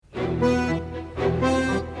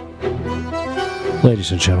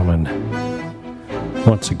Ladies and gentlemen,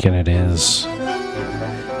 once again it is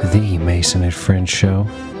the Mason and Friends Show,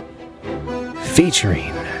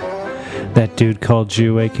 featuring that dude called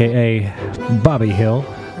you, aka Bobby Hill.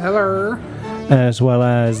 Hello. As well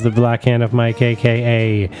as the Black Hand of Mike,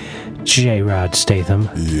 aka J-Rod Statham.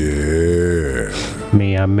 Yeah.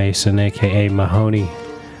 Me, I'm Mason, aka Mahoney.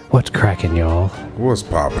 What's cracking, y'all? What's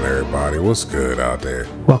poppin', everybody? What's good out there?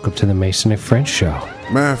 Welcome to the Mason and Friends Show.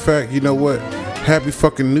 Matter of fact, you know what? Happy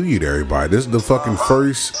fucking New Year to everybody. This is the fucking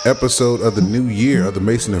first episode of the new year of the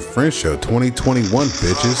Mason and Friends Show 2021,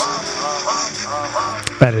 bitches.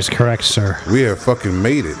 That is correct, sir. We have fucking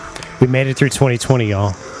made it. We made it through 2020,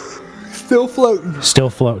 y'all. Still floating. Still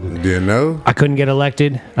floating. You know? I couldn't get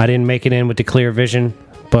elected. I didn't make it in with the clear vision,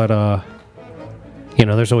 but you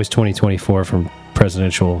know, there's always 2024 from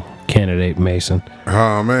presidential candidate Mason.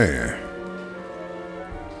 Oh, man.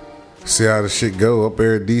 See how the shit go up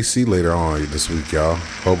there at DC later on this week, y'all.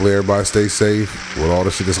 Hopefully everybody stays safe with all the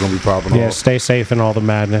shit that's going to be popping Yeah, off. stay safe in all the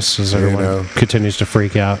madness as everyone continues to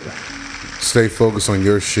freak out. Stay focused on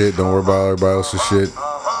your shit. Don't worry about everybody else's shit.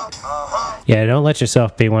 Yeah, don't let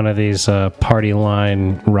yourself be one of these party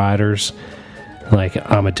line riders. Like,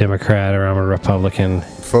 I'm a Democrat or I'm a Republican.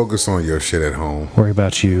 Focus on your shit at home. Worry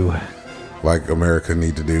about you. Like America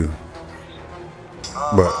need to do.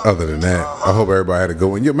 But other than that, I hope everybody had a good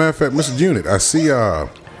one. Yeah, matter of fact, Mr. Unit, I see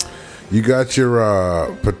you got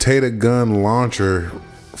your potato gun launcher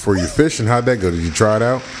for your fishing. How'd that go? Did you try it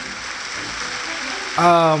out?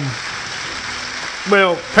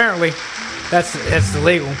 Well, apparently, that's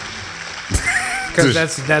illegal. Because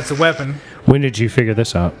that's a weapon. When did you figure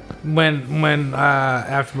this out? When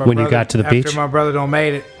after my When brother, you got to the beach? After my brother don't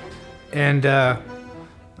made it, and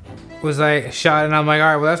was like shot, and I'm like, all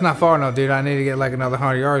right, well that's not far enough, dude. I need to get like another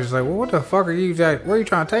 100 yards. He's like, well, what the fuck are you? Where are you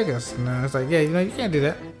trying to take us? And I was like, yeah, you know, you can't do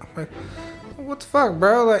that. I'm like, what the fuck,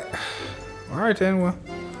 bro? Like, all right then, well.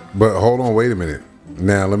 But hold on, wait a minute.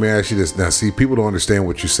 Now let me ask you this. Now, see, people don't understand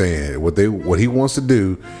what you're saying. What he wants to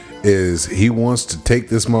do is he wants to take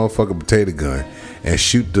this motherfucking potato gun and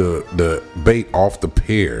shoot the bait off the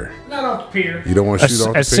pier. Not off the pier. You don't want to shoot off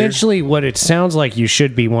the pier? Essentially, what it sounds like you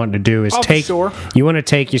should be wanting to do is Off the shore. You want to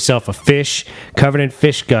take yourself a fish covered in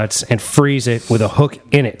fish guts and freeze it with a hook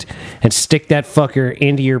in it and stick that fucker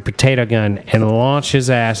into your potato gun and launch his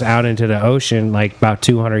ass out into the ocean like about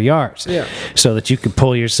 200 yards. Yeah. So that you could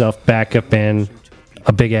pull yourself back up in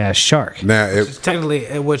a big ass shark. Now, It's technically,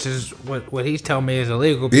 which is what he's telling me is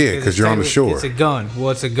illegal. Yeah, 'cause you're on the shore. It's a gun. Well,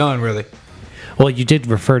 it's a gun, really. Well, you did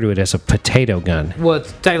refer to it as a potato gun. Well,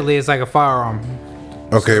 technically, it's like a firearm.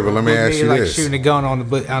 okay, but let me Would ask be you like this. shooting a gun on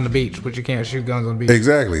the beach, but you can't shoot guns on the beach.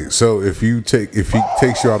 Exactly. So if he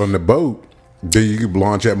takes you out on the boat, then you can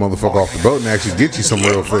launch that motherfucker off the boat and actually get you some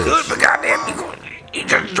real fish. But goddamn, you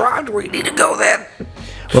just drive to where you need to go then.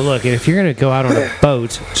 Well, look, if you're going to go out on a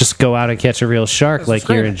boat, just go out and catch a real shark like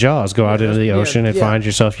you're in Jaws. Go out into the ocean and find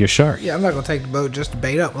yourself your shark. Yeah, I'm not gonna take the boat just to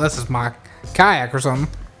bait up unless it's my kayak or something,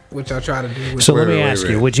 which I try to do. With So let me wait, ask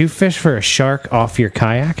wait. you, would you fish for a shark off your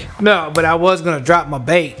kayak? No, but I was gonna drop my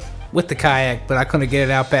bait with the kayak, but I couldn't get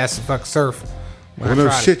it out past the fucking surf. Well, no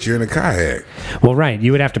shit, you're in a kayak. Well, right.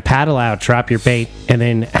 You would have to paddle out, drop your bait, and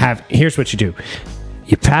then here's what you do.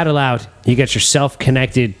 You paddle out, you get yourself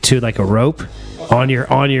connected to like a rope on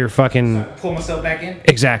your fucking... Pull myself back in.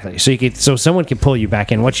 Exactly. So someone can pull you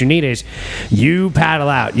back in. What you need is you paddle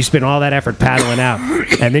out. You spend all that effort paddling out,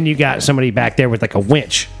 and then you got somebody back there with like a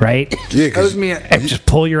winch, right? Yeah, because And just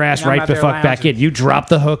pull your ass And I'm right out the there fuck back lounging. in. You drop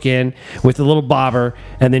the hook in with the little bobber,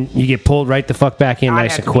 and then you get pulled right the fuck back in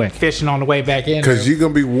nice and quick. Fishing on the way back in. you're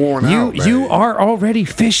gonna be worn out. You man. are already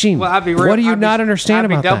fishing. Well, I'd be real, what do you I'd be- not understand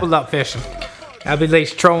I'd about be doubled that? up fishing. I'd be like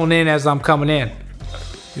trolling in as I'm coming in.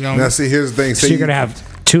 You know what I Now, mean? see, here's the thing. So Say you're gonna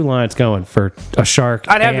have two lines going for a shark.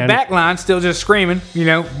 I'd have and- the back line still just screaming, you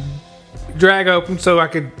know, drag open so I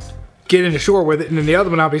could get in the shore with it, and then the other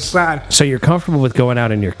one I'll be sliding. So you're comfortable with going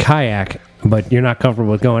out in your kayak, but you're not comfortable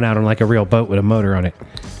with going out on like a real boat with a motor on it,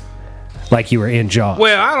 like you were in Jaws.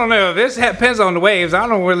 Well, I don't know. This depends on the waves. I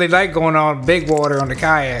don't really like going on big water on the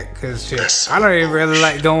kayak because shit. I don't even really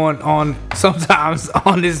like going on sometimes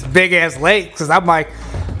on this big ass lake because I'm like,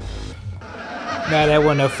 nah, that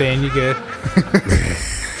wasn't no fin. You good?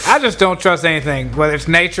 I just don't trust anything, whether it's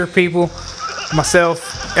nature, people,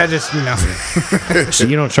 myself. I just, you know. So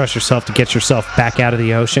you don't trust yourself to get yourself back out of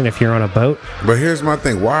the ocean if you're on a boat? But here's my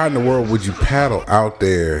thing. Why in the world would you paddle out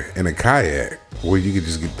there in a kayak where you could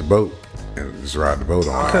just get the boat and just ride the boat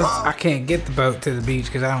on? Because I can't get the boat to the beach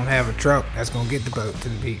because I don't have a truck that's going to get the boat to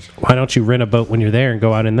the beach. Why don't you rent a boat when you're there and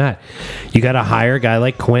go out in that? You got to hire a guy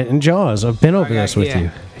like Quentin Jaws. I've been over this with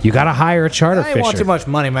you. You got to hire a charter I ain't want too fisher. much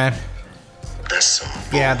money, man.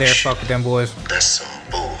 get out there and fuck with them boys.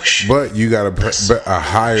 But you got a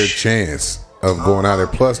higher chance of going out there.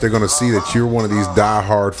 Plus, they're going to see that you're one of these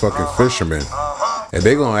die-hard fucking fishermen. And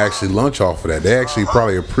they're going to actually lunch off of that. They actually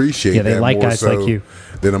probably appreciate that. Yeah, they like more guys so like you.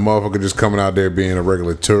 Than a motherfucker just coming out there being a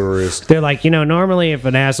regular tourist. They're like, normally if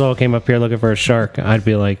an asshole came up here looking for a shark, I'd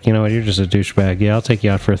be like, you know what, you're just a douchebag. Yeah, I'll take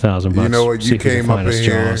you out for $1,000. You know what? See You if we can came up find in us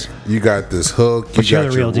here. Jaws. You got this hook. But You you're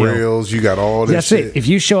got the your real deal. reels. You got all this That's shit. it. If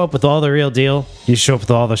you show up with all the real deal, you show up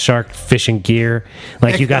with all the shark fishing gear.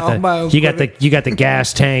 Like you got the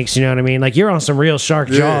gas tanks. You know what I mean? Like you're on some real shark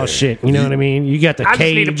Jaws shit. You know what I mean? You got the I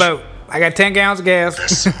cage. just need a boat. I got 10 gallons of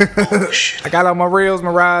gas. I got all my reels, my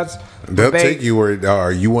rods. They'll take you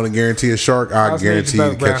where you want to guarantee a shark. I guarantee you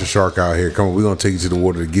to catch a shark out here. Come on, we're gonna take you to the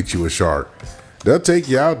water to get you a shark. They'll take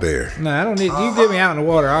you out there. No, I don't need you. Get me out in the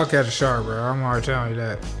water. I'll catch a shark, bro. I'm already telling you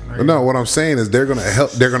that. But no, what I'm saying is they're gonna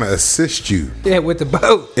help. They're gonna assist you. Yeah, with the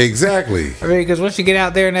boat. Exactly. I mean, because once you get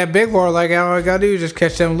out there in that big water, like all I gotta do is just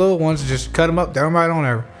catch them little ones, and just cut them up, throw them right on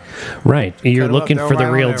there. Right. You're Cut 'em looking up, for throw the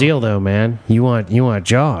 'em right real on there. deal, though, man. You want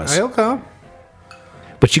Jaws. He'll come.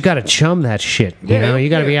 But you got to chum that shit. You Yeah, know, you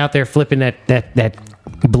got to yeah. be out there flipping that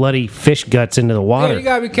bloody fish guts into the Yeah, water. you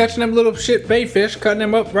gotta be catching them little shit bait fish, cutting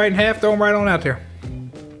them up right in half, throw them right on out there.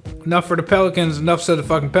 Enough for the pelicans, enough so the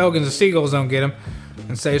fucking pelicans and seagulls don't get them,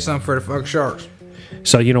 and save some for the fucking sharks.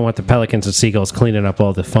 So you don't want the pelicans and seagulls cleaning up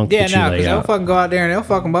all the funk Yeah, that you no, lay because they'll out. fucking go out there and they'll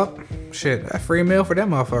fuck them up. Shit, a free meal for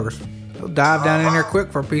them motherfuckers. They'll dive down in there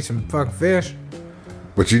quick for a piece of fucking fish.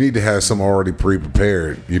 But you need to have some already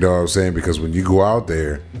pre-prepared. You know what I'm saying? Because when you go out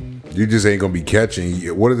there, you just ain't gonna be catching.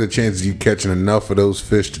 What are the chances you catching enough of those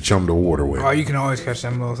fish to chum the water with? Oh, you can always catch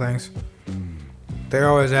them little things. They're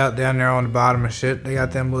always out down there on the bottom of shit. They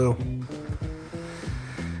got them little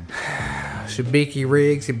shabiki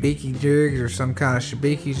rigs, shabiki jigs, or some kind of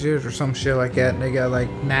shabiki jigs, or some shit like that. And they got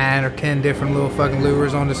like 9 or 10 different little fucking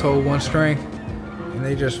lures on this whole one string, and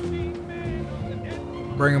they just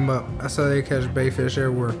bring them up. That's how they catch bait fish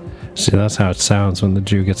everywhere. See, that's how it sounds when the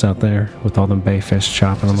Jew gets out there with all them bay fish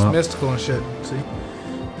chopping them It's up. mystical and shit. See,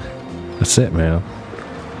 That's it, man.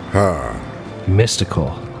 Huh.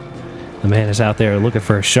 Mystical. The man is out there looking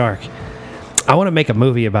for a shark. I want to make a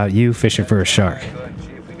movie about you fishing for a shark.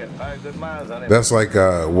 That's like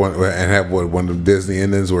one of the Disney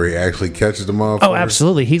endings where he actually catches the motherfucker. Oh,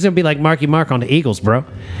 absolutely. He's going to be like Marky Mark on the Eagles, bro.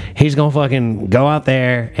 He's going to fucking go out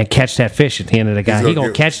there and catch that fish at the end of the guy. He's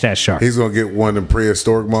going to catch that shark. He's gonna get one of them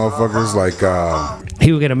prehistoric motherfuckers, like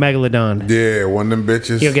He will get a megalodon. yeah, one of them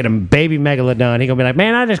bitches. He'll get a baby megalodon. He's going to be like,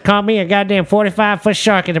 man, I just caught me a goddamn 45-foot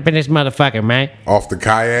shark up in this motherfucker, man. Off the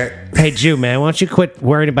kayak. Hey, Jew, man, why don't you quit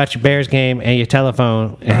worrying about your Bears game and your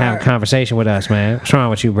telephone and have a conversation with us, man? What's wrong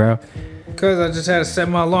with you, bro? because I just had to set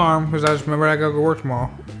my alarm because I just remember I gotta go work tomorrow.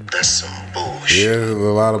 That's some bullshit. Yeah, a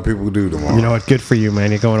lot of people do tomorrow. You know what? Good for you, man.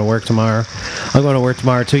 You're going to work tomorrow. I'm going to work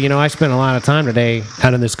tomorrow, too. You know, I spent a lot of time today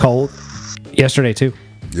out in this cold. Yesterday, too.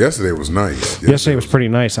 Yesterday was nice. Yesterday was pretty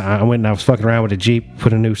nice. I went and I was fucking around with a Jeep,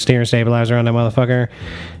 put a new steering stabilizer on that motherfucker,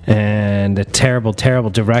 and the terrible, terrible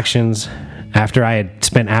directions. After I had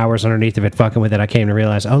spent hours underneath of it fucking with it, I came to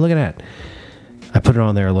realize, oh, look at that. I put it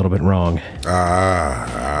on there a little bit wrong.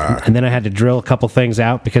 And then I had to drill a couple things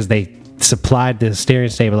out because they supplied the steering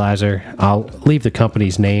stabilizer. I'll leave the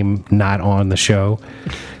company's name not on the show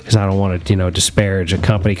because I don't want to, disparage a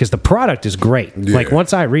company because the product is great. Yeah. Like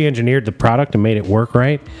once I re-engineered the product and made it work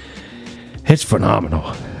right, it's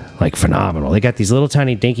phenomenal. Like phenomenal. They got these little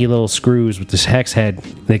tiny dinky little screws with this hex head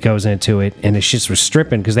that goes into it, and it just was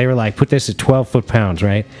stripping because they were like, put this at 12 foot-pounds,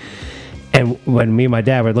 right? And when me and my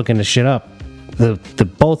dad were looking this shit up, the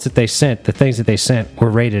bolts that they sent, the things that they sent, were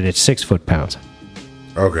rated at 6 foot-pounds.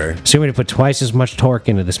 Okay. So you want to put twice as much torque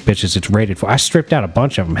into this bitch as it's rated for. I stripped out a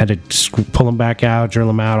bunch of them, had to pull them back out, drill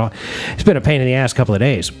them out. It's been a pain in the ass couple of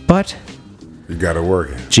days, but You got it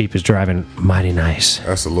working. Jeep is driving mighty nice.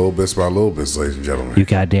 That's a little bit by little bit, ladies and gentlemen. You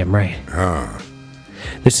goddamn right.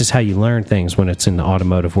 This is how you learn things when it's in the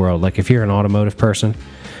automotive world. Like if you're an automotive person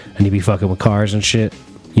and you be fucking with cars and shit,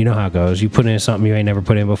 you know how it goes. You put in something you ain't never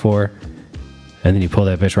put in before, and then you pull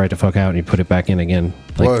that bitch right the fuck out and you put it back in again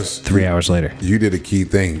like Plus, 3 hours later. You did a key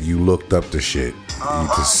thing. You looked up the shit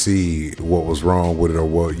to see what was wrong with it or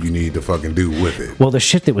what you need to fucking do with it. Well, the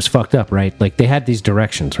shit that was fucked up, right? Like they had these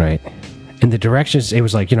directions, right? And the directions, it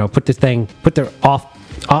was like, offset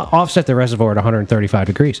the reservoir at 135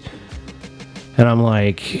 degrees. And I'm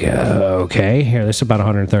like, okay, here, this is about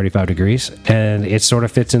 135 degrees. And it sort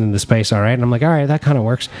of fits into the space, all right? And I'm like, all right, that kind of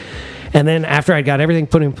works. And then after I got everything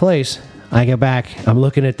put in place, I go back, I'm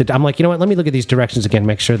looking at I'm like, you know what, let me look at these directions again,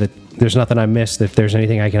 make sure that there's nothing I missed, if there's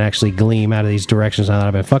anything I can actually glean out of these directions now that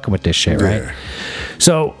I've been fucking with this shit, right? Yeah.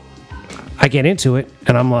 So I get into it,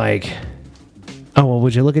 and I'm like, oh, well,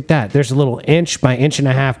 would you look at that? There's a little inch by inch and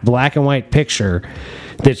a half black and white picture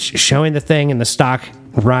that's showing the thing in the stock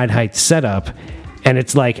ride height setup, and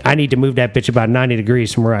it's like, I need to move that bitch about 90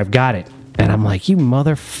 degrees from where I've got it. And I'm like, you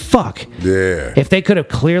motherfuck. Yeah. If they could have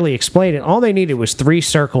clearly explained it, all they needed was 3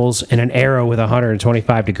 circles and an arrow with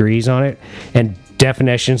 125 degrees on it and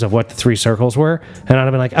definitions of what the 3 circles were. And I'd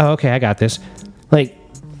have been like, oh, okay, I got this. Like,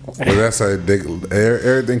 Well, that's how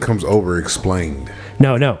everything comes over explained.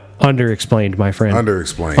 no, under-explained, my friend.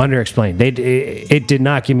 Under-explained. It did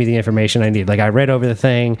not give me the information I need. Like, I read over the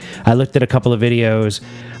thing. I looked at a couple of videos.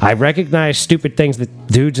 I recognized stupid things that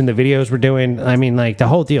dudes in the videos were doing. I mean, like, the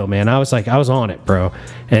whole deal, man. I was on it, bro.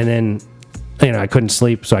 And then, you know, I couldn't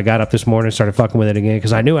sleep, so I got up this morning and started fucking with it again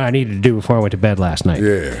because I knew what I needed to do before I went to bed last night.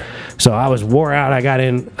 Yeah. So I was wore out. I got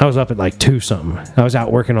in. I was up at like 2-something. I was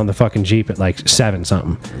out working on the fucking Jeep at like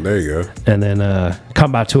 7-something. There you go. And then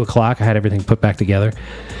come about 2 o'clock, I had everything put back together.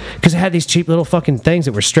 Because I had these cheap little fucking things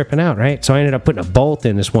that were stripping out, right? So I ended up putting a bolt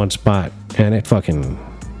in this one spot, and it fucking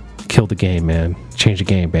killed the game, man. Changed the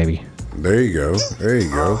game, baby. There you go.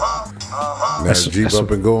 Now the Jeep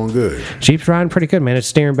up and going good. Jeep's riding pretty good, man. It's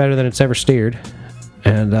steering better than it's ever steered.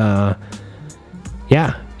 And,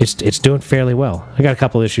 yeah, it's doing fairly well. I got a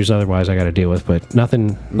couple issues otherwise I got to deal with, but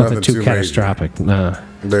nothing too catastrophic. Nah.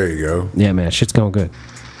 There you go. Yeah, man, shit's going good.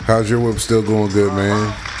 How's your whip still going good,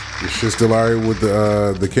 man? Your shit still alright with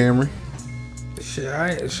the Camry? Shit,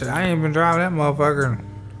 I ain't been driving that motherfucker.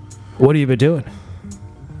 What have you been doing?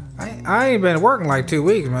 I ain't been working like 2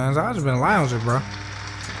 weeks, man. So I just been lounging, bro.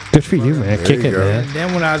 Good for you, man. There Kick you it, go. man. And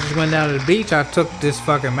then when I just went down to the beach, I took this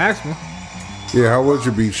fucking Maxima. Yeah, how was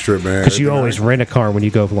your beach trip, man? Because you Everything always all right? rent a car when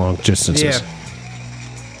you go long distances.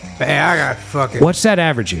 Yeah. Man, I got fucking. What's that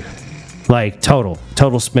average you? Like total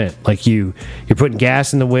spent. Like you're putting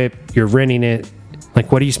gas in the whip, you're renting it.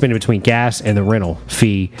 Like what are you spending between gas and the rental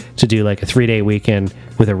fee to do like a 3-day weekend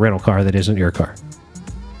with a rental car that isn't your car?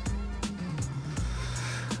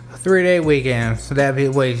 3-day weekend. So that'd be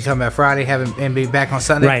what you talking about Friday, and be back on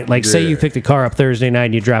Sunday. Right. Like say Yeah. you pick the car up Thursday night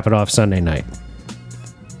and you drop it off Sunday night.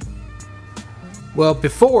 Well,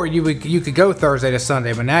 before you could go Thursday to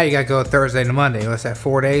Sunday, but now you got to go Thursday to Monday. What's that?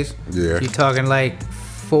 4 days? Yeah. You're talking like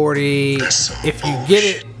 40. That's some If you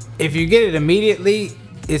bullshit. get it immediately,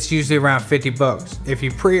 it's usually around $50. If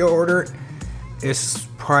you pre-order it, it's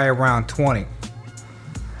probably around 20.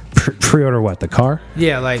 Pre-order what? The car?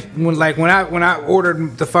 Yeah, like when I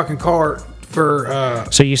ordered the fucking car for.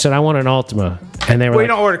 So you said I want an Altima, and they were Well, you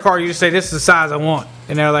like, don't order a car. You just say this is the size I want,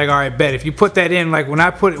 and they're like, all right, bet. If you put that in, like when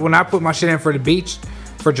I put my shit in for the beach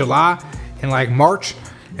for July in like March,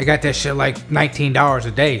 I got that shit like $19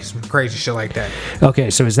 a day, some crazy shit like that.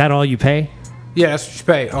 okay, so is that all you pay? Yeah, that's what you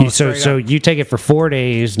pay. all So straight up. you take it for 4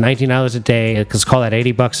 days, $19 a day. Let's call that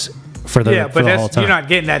 $80 for the Yeah, for but the whole that's time. you're not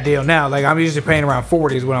getting that deal now. Like I'm usually paying around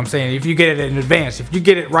 40 is what I'm saying. If you get it in advance, if you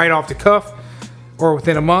get it right off the cuff or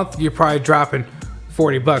within a month, you're probably dropping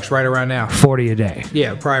 $40 right around now. 40 a day.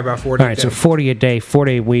 Yeah, probably about 40. All right, so 40 a day,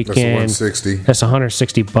 4-day That's weekend. 160. That's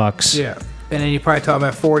 $160. yeah, and then you probably talking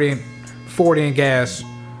about 40 in gas,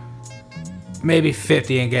 maybe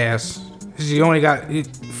 50 in gas. 'Cause you only got you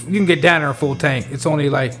can get down there a full tank. It's only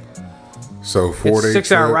like So 4 days.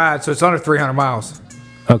 6-hour ride, so it's under 300 miles.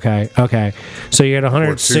 Okay. So you're at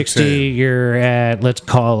 160. 210. You're at, let's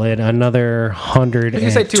call it another 120. You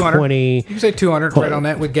can say 200. You can say 200 right on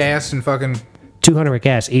that with gas and fucking. 200 with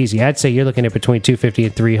gas, easy. I'd say you're looking at between 250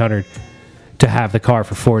 and 300 to have the car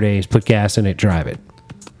for 4 days, put gas in it, drive it.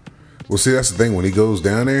 Well, see, that's the thing. When he goes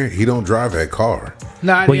down there, he don't drive that car.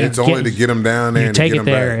 Nah, Well, yeah. It's only to get him down there You and to take get it him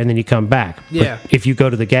there back. and then you come back. But Yeah. if you go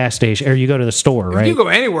to the gas station or you go to the store, right? You go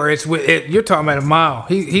anywhere, it's with it, you're talking about a mile.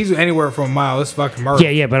 He's anywhere from a mile. It's fucking murder.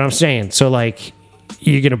 Yeah, but I'm saying, so like,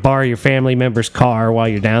 you're going to borrow your family member's car while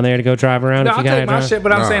you're down there to go drive around No, if I'll you got take it my around? shit,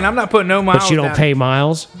 but I'm Nah. saying I'm not putting no miles. But you don't down. pay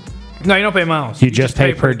miles? No, you don't pay miles. You just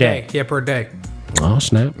pay per day. Yeah, per day. Oh,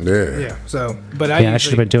 snap. Yeah. Yeah. So, but I Yeah, I should have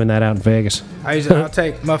usually, been doing that out in Vegas. I'll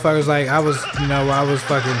take motherfuckers like I was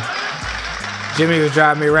fucking. Jimmy was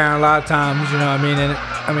driving me around a lot of times. You know what I mean? And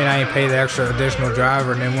I ain't pay the extra additional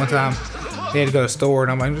driver. And then one time he had to go to the store,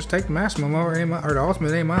 and I'm like, just take the Maximum over, ain't mine, or the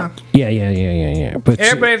Ultimate, ain't mine. Yeah. But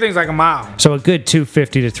Everybody thinks like a mile. so a good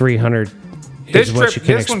 250 to 300 is what you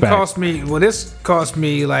can This expect. one cost me. Well, this cost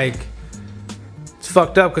me like. It's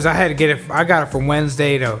fucked up because I had to get it. I got it from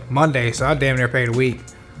Wednesday to Monday, so I damn near paid a week.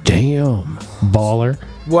 Damn, baller.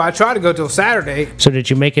 Well, I tried to go till Saturday. So did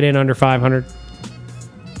you make it in under 500?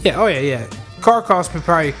 Yeah. Oh yeah. Car cost me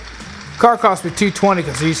 $220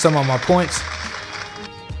 because I used some of my points.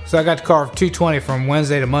 So I got the car for $220 from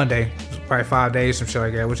Wednesday to Monday. Probably 5 days, some shit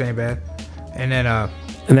like that, which ain't bad. And then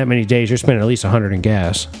in that many days, you're spending at least 100 in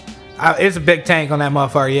gas. It's a big tank on that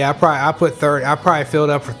motherfucker. Yeah, I put 30. I probably filled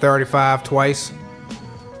up for 35 twice.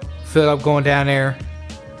 Filled up going down there.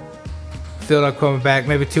 Filled up coming back.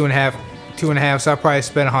 Maybe 2.5. So I probably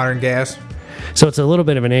spent 100 in gas. So it's a little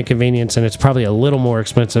bit of an inconvenience, and it's probably a little more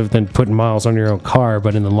expensive than putting miles on your own car.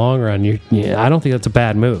 But in the long run, I don't think that's a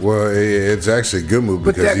bad move. Well, it's actually a good move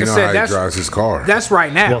because like you I know said, how he drives his car. That's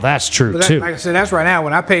right now. Well, that's true too. Like I said, that's right now.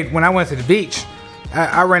 When I went to the beach,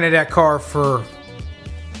 I rented that car for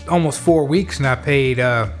almost 4 weeks, and I paid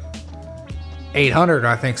 $800.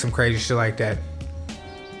 I think some crazy shit like that,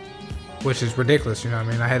 which is ridiculous. You know what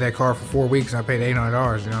I mean? I had that car for 4 weeks, and I paid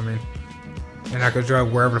 $800. You know what I mean? And I could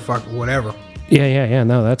drive wherever the fuck, whatever. Yeah.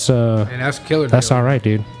 No, that's And that's a killer. That's deal. all right,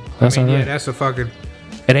 dude. That's all right. Yeah, that's a fucking.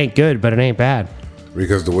 It ain't good, but it ain't bad.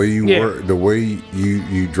 Because the way you work, the way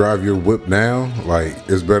you drive your whip now, like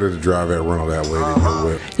it's better to drive that rental that way than your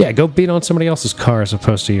whip. Yeah, go beat on somebody else's car as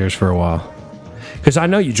opposed to yours for a while. Because I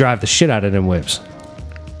know you drive the shit out of them whips.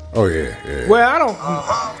 Oh yeah. Well, I don't.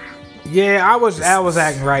 Yeah, I was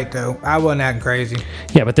acting right though. I wasn't acting crazy.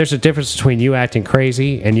 Yeah, but there's a difference between you acting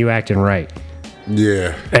crazy and you acting right.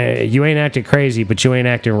 Yeah. You ain't acting crazy, but you ain't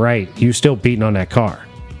acting right. You still beating on that car.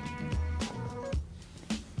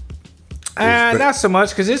 Not so much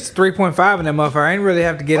because it's 3.5 in that motherfucker. I ain't really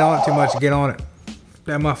have to get on it too much to get on it.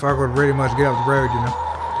 That motherfucker would really much get off the road, you know.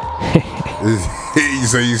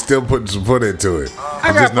 So you still putting some foot into it.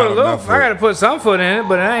 I gotta put some foot in it,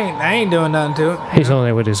 but I ain't doing nothing to it. He's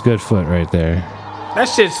only with his good foot right there. That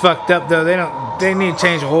shit's fucked up though. They need to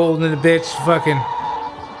change the oil in the bitch. Fucking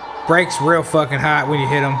brakes real fucking hot when you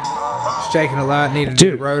hit them. Shaking a lot. Need to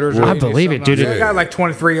do Dude, rotors. I believe it, dude. I got like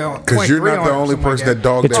 23 on. Because you're not the only person that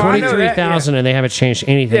dogged It's that. I know that, 23,000 and they haven't changed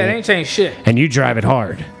anything. Yeah, they ain't changed shit. And you drive it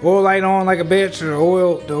hard. Oil light on like a bitch,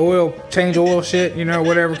 or the oil change oil shit, you know,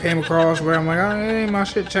 whatever came across. Where I'm like, oh, that ain't my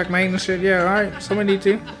shit. Check maintenance shit. Yeah, all right. Somebody need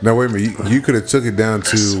to. Now wait a minute. You could have took it down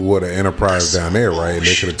to what an Enterprise down there, right? And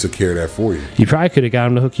they could have took care of that for you. You probably could have got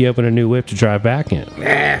him to hook you up in a new whip to drive back in.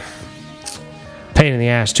 Nah. Pain in the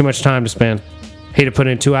ass. Too much time to spend. He'd have put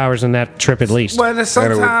in 2 hours in that trip at least. Well,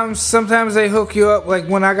 sometimes they hook you up. Like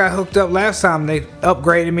when I got hooked up last time, they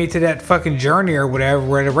upgraded me to that fucking Journey or whatever,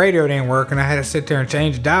 where the radio didn't work, and I had to sit there and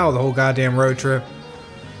change the dial the whole goddamn road trip.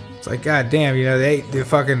 It's like, goddamn, you know, the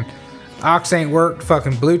fucking aux ain't worked,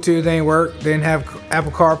 fucking Bluetooth ain't worked, didn't have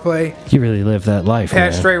Apple CarPlay. You really live that life,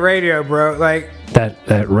 Had man. straight radio, bro. Like That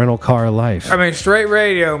rental car life. I mean, straight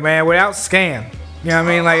radio, man, without scan. You know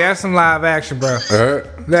what I mean? Like that's some live action, bro.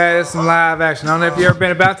 That is some live action. I don't know if you ever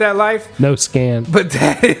been about that life. No scan. But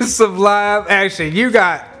that is some live action. You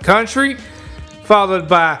got country, followed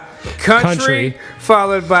by country.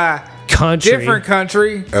 Followed by Country. different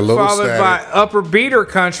country, A little followed static. by upper beater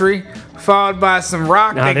country, followed by some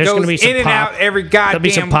rock Nah, that there's goes gonna be some in and pop. out every There'll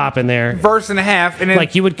be some goddamn pop in there. verse and a half. And then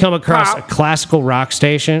Like you would come across pop. a classical rock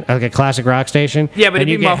station, like a classic rock station. Yeah, but and it'd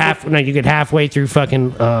you be get muffled. you get halfway through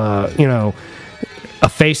fucking a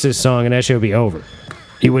Faces song, and that shit would be over.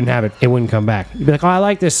 You wouldn't have it. It wouldn't come back. You'd be like, oh, I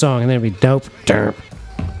like this song, and then it'd be dope. Derp.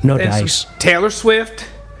 No and dice. some Taylor Swift,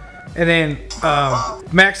 and then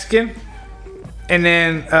Mexican, and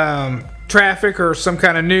then traffic or some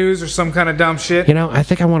kind of news or some kind of dumb shit. You know, I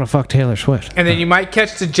think I want to fuck Taylor Swift. And then you might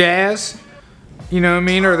catch the jazz, you know what I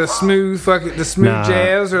mean, or the smooth Nah.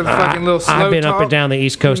 jazz, or the fucking little slow I've been talk. up and down the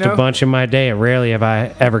East Coast you know? a bunch in my day, and rarely have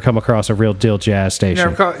I ever come across a real deal jazz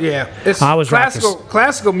station. It's I was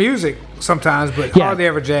classical music sometimes, but Yeah. hardly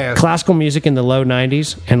ever jazz. Classical music in the low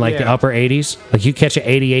 90s and like the Yeah. upper 80s. Like you catch an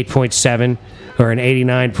 88.7 or an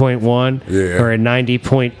 89.1 Yeah. or a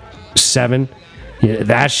 90.7. Yeah,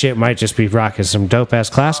 that shit might just be rocking some dope ass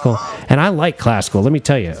classical. And I like classical. Let me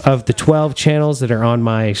tell you, of the 12 channels that are on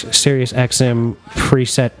my Sirius XM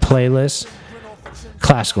preset playlist,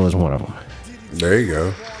 classical is one of them. There you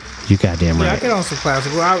go. You goddamn Yeah, I right. get on some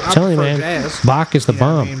classical. I Tell you, prefer man, jazz. Bach is the You know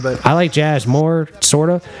what I bomb. mean? But- I like jazz more,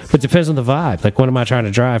 sort of, but it depends on the vibe. Like, what am I trying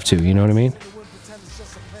to drive to? You know what I mean?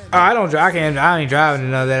 I don't. I ain't driving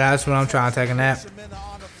to know that. That's when I'm trying to take a nap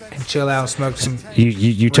and chill out and smoke some.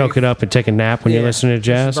 You toke it up and take a nap when you're Yeah, listening to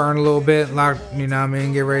jazz? Burn a little bit, like you know what I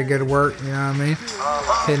mean. Get ready to go to work. You know what I mean.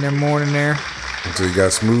 Hitting that morning there. So you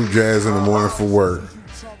got smooth jazz in the morning for work.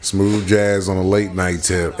 Smooth jazz on a late night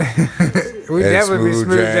tip. We And definitely be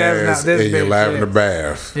smooth jazz, not this in your bitch. lavender Yeah.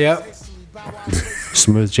 bath. Yep.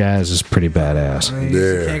 Smooth jazz is pretty badass. I mean,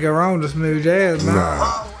 you Yeah. can't go wrong with smooth jazz, man.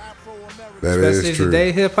 Nah. That Especially is true.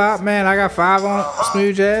 today hip hop, man. I got 5 on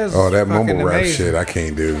smooth jazz. Oh, that Fucking mumble rap amazing. shit, I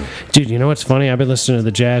can't do. Dude, you know what's funny? I've been listening to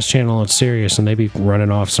the Jazz Channel on Sirius, and they be running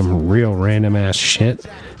off some real random ass shit.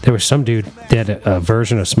 There was some dude that had a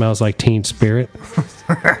version of "Smells Like Teen Spirit."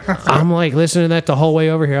 I'm like listening to that the whole way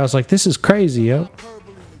over here. I was like, "This is crazy, yo."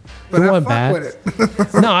 But It I wasn't fuck bad.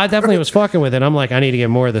 with it. No, I definitely was fucking with it. I'm like, I need to get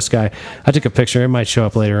more of this guy. I took a picture. It might show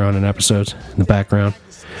up later on in episodes in the background.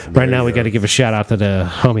 Right now, we got to give a shout out to the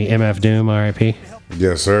homie MF Doom, RIP.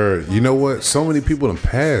 Yes, sir. You know what? So many people have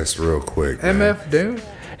passed real quick. man. MF Doom.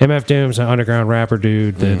 MF Doom's an underground rapper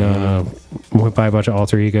dude that went by a bunch of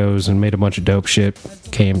alter egos and made a bunch of dope shit.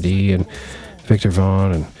 KMD and Victor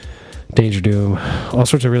Vaughn and Danger Doom. All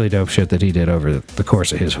sorts of really dope shit that he did over the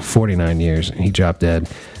course of his 49 years. And he dropped dead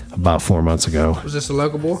about 4 months ago. Was this a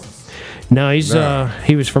local boy? No,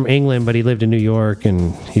 he was from England, but he lived in New York,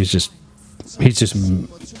 and he's just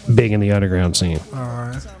big in the underground scene. All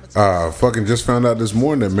right. Fucking just found out this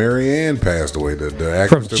morning that Marianne passed away. The From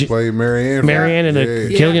actress that played Marianne. Marianne in the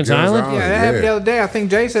Gilligan's Island? Yeah, that happened the other day. I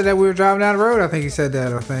think Jay said that we were driving down the road. I think he said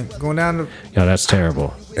that. I think going down the. Yo, that's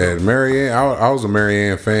terrible. And Marianne, I was a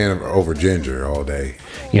Marianne fan over Ginger all day.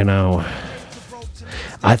 You know,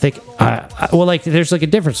 I think well, like there's like a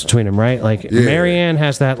difference between them, right? Like Marianne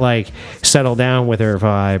has that like settle down with her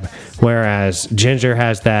vibe, whereas Ginger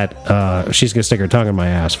has that she's gonna stick her tongue in my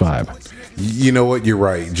ass vibe. You know what? You're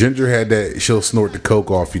right. Ginger had that she'll snort the coke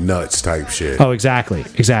off your nuts type shit. Oh, exactly.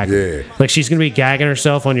 Yeah. Like she's gonna be gagging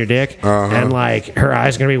herself on your dick, and like her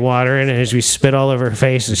eyes gonna be watering, and as we spit all over her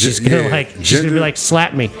face, and she's gonna she's gonna be like,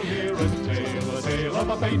 slap me.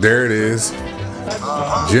 There it is.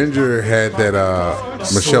 Ginger had that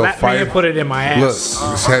Michelle Slap me and Pfeiffer. put it in my Look,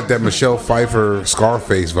 ass. had that Michelle Pfeiffer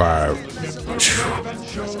Scarface vibe.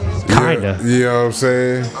 Kinda. You know what I'm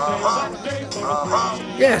saying?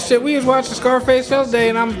 Yeah, shit. We was watching Scarface the other day,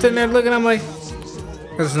 and I'm sitting there looking. I'm like,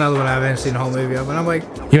 there's another one I haven't seen the whole movie of, and I'm like,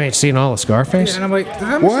 You ain't seen all of Scarface? and I'm like, is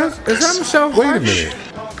that What? Michelle Wait a Pfeiffer? minute.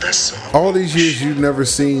 All these years you've never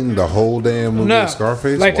seen the whole damn movie No, of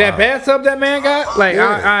Scarface? like that Wow. bathtub that man got. Like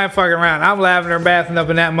Yeah. I ain't fucking around. I'm lavender bathing up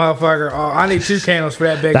in that motherfucker. Oh, I need 2 candles for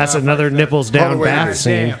that big. That's motherfucker. another nipples Hold down on, wait a bath minute.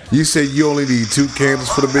 scene. Damn. You said you only need 2 candles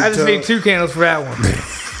for the big I just tub? need 2 candles for that one.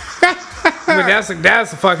 I mean,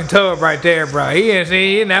 that's a fucking tub right there, bro. He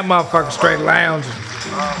in that motherfucker straight lounging.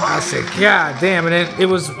 I said, God damn, and then it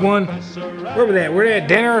was one. Where were they at? Were they at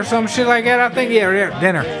dinner or some shit like that? I think yeah, they were at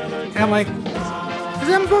dinner. And I'm like, is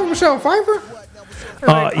that fucking Michelle Pfeiffer? They're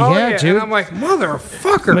like, yeah, dude. And I'm like,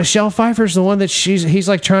 motherfucker. Michelle Pfeiffer's the one that he's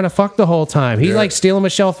like trying to fuck the whole time. He's Yeah. like stealing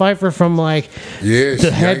Michelle Pfeiffer from like Yeah,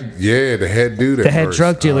 the head the head dude. At the head first.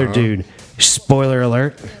 drug dealer dude. Spoiler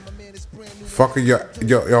alert. Fucking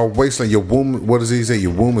your waistline, your womb. What does he say?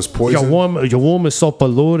 Your womb is poison. Your womb is so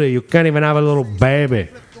polluted you can't even have a little baby.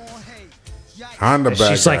 I'm the bad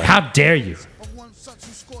She's guy. like, how dare you?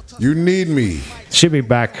 You need me. She'll be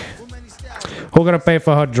back. Who gonna pay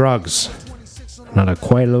for her drugs? Not a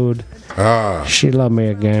Quaalude. She love me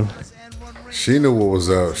again. She knew what was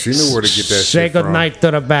up. She knew where to get that Say shit good from. night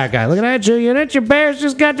to the bad guy. Look at that, Julian. That your Bears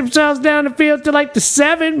just got themselves down the field to like the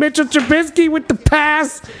 7. Mitchell Trubisky with the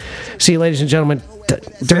pass. See, ladies and gentlemen,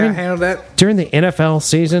 See how I handled that? during the NFL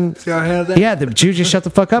season, See how I handled that? yeah, the Jew just shut the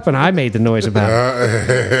fuck up, and I made the noise about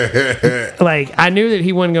it. Like, I knew that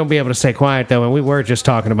he wasn't going to be able to stay quiet, though, and we were just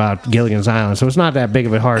talking about Gilligan's Island, so it's not that big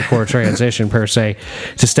of a hardcore transition, per se,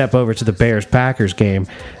 to step over to the Bears-Packers game,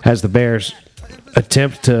 as the Bears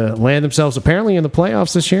attempt to land themselves apparently in the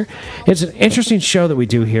playoffs this year. It's an interesting show that we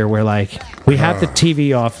do here where like we have the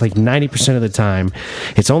TV off like 90% of the time.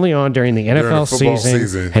 It's only on during the NFL football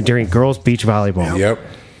season and during girls beach volleyball. Yep.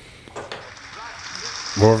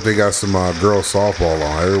 Or if they got some girls softball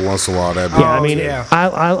on every once in a while, that Yeah, I mean, yeah.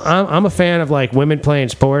 I'm a fan of like women playing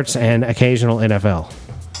sports and occasional NFL.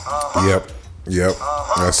 Yep.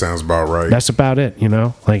 That sounds about right. That's about it, you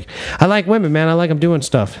know. Like I like women, man. I like them doing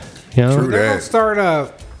stuff. You know, True They're that. gonna start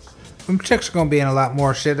them chicks are gonna be in a lot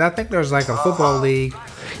more shit. I think there's like a football league.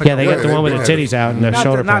 yeah, they got the they one with the had titties out and the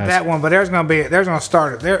shoulder Not pads. that one, but there's gonna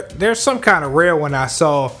start there's some kind of rare one I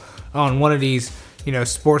saw on one of these, you know,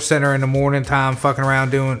 Sports Center in the morning time, fucking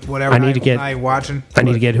around doing whatever. I need to get- night watching. I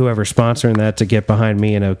need to get whoever's sponsoring that to get behind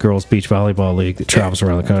me in a girls beach volleyball league that travels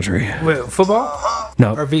around the country. With football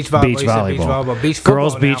No, or beach volleyball. Beach You said volleyball. beach volleyball. Beach football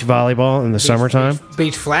girls now. beach volleyball in the summertime.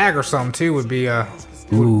 Beach flag or something too would be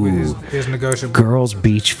with his negotiable. Girls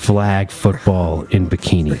beach flag football in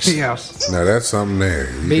bikinis. Yes. Now that's something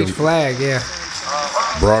there. You Beach can- flag, yeah.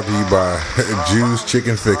 brought to you by Jews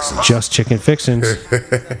Chicken Fixin'. Just chicken fixins.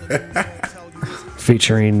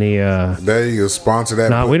 featuring the. There you go. Sponsor that.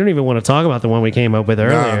 No, we don't even want to talk about the one we came up with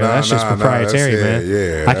earlier. That's just proprietary, that's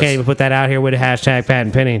man. Yeah, I can't even put that out here with a hashtag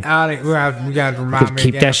patent pending. We got to remind me.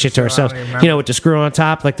 Keep that shit to ourselves. You know, with the screw on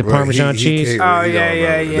top, like the Parmesan cheese. Oh,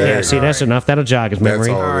 yeah. Yeah, see, that's enough. That'll jog his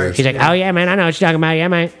memory. all He's like, oh, yeah, man, I know what you're talking about. Yeah,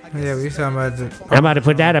 man. Yeah, we talking about I'm about to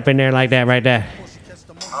put that up in there like that right there.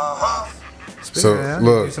 So,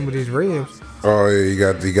 look. Some of these ribs. Oh,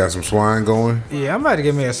 yeah, you got some swine going? Yeah, I'm about to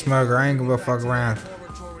get me a smoker. I ain't gonna fuck around.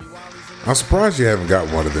 I'm surprised you haven't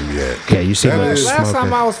got one of them yet. Yeah, you see That what is- Last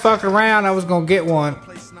time I was fucking around, I was gonna get one,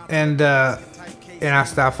 and I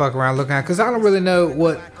stopped fucking around looking at, because I don't really know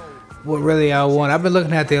what really I want. I've been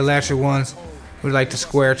looking at the electric ones with like the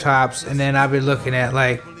square tops, and then I've been looking at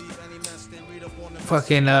like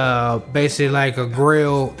fucking basically like a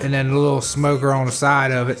grill and then a little smoker on the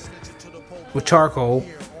side of it with charcoal,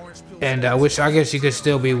 and which I guess you could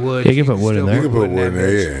still be wood. Yeah, you can put wood in still there. You can put in one in that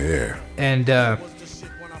there, bitch. yeah. And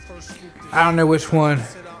I don't know which one.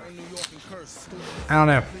 I don't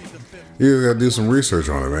know. You gotta do some research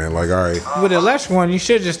on it, man. Like, all right, With the electric one, you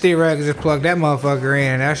should just theoretically just plug that motherfucker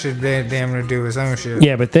in, and that should damn near do its own shit.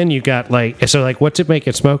 Yeah, but then you got like, so like, what's it make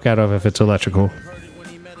it smoke out of if it's electrical?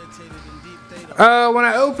 When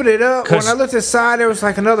I opened it up, when 'Cause- I looked inside, there was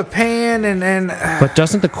like another pan, and But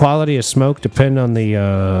doesn't the quality of smoke depend on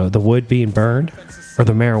the wood being burned or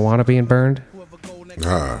the marijuana being burned?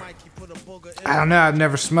 I don't know. I've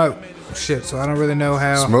never smoked shit, so I don't really know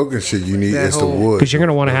how. smoking shit, you need That it's the whole- wood. Because you're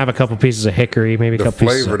gonna want to have a couple pieces of hickory, maybe a The couple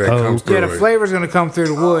pieces flavor of that oak. comes through Yeah, the it. flavor's gonna come through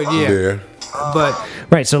the wood. Yeah, Yeah. but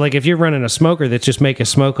Right. So like, if you're running a smoker that's just making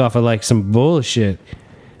smoke off of like some bullshit,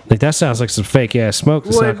 like that sounds like some fake ass smoke.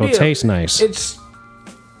 It's well, not it'd gonna be a- taste nice. It's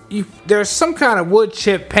there's some kind of wood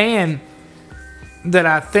chip pan that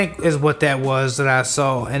I think is what that was that I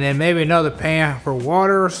saw, and then maybe another pan for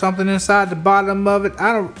water or something inside the bottom of it.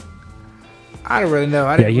 I don't really know.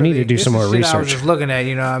 I didn't you need really- to do this some is more shit I was research. just looking at,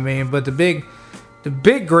 you know what I mean? But the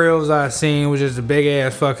big grills I seen was just a big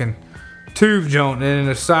ass fucking tube joint, and then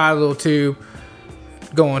the side little tube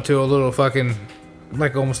going to a little fucking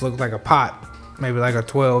like almost looked like a pot, maybe like a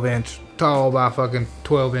 12-inch tall by fucking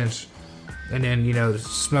 12-inch. And then, you know, the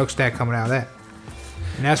smokestack coming out of that.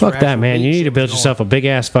 And that's Fuck where that, actual man. meat You need shit to build was yourself a big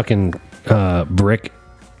ass fucking brick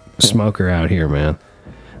smoker out here, man.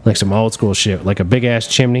 Like some old school shit, like a big ass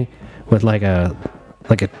chimney with like a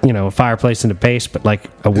a fireplace in the base, but like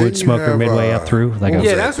a wood Didn't you smoker have, midway up through. Like what a, was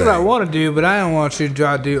Yeah, that that's what I thing? want to do, but I don't want you to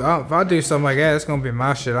try to do. If I do something like that, it's gonna be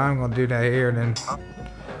my shit. I'm gonna do that here. And then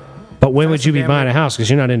but when would you be damn buying it. a house? Because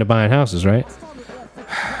you're not into buying houses, right?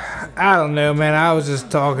 I don't know, man. I was just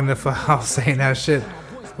talking to. I was saying that shit.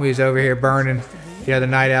 We was over here burning the other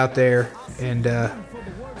night out there, and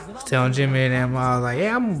was telling Jimmy and them, I was like,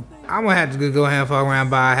 yeah, I'm gonna have to go ahead and fuck around and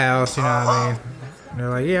buy a house. You know what I mean? And they're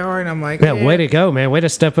like, yeah, all right. And I'm like, Yeah, way to go, man. Way to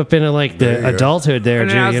step up into like There you the go. adulthood there, And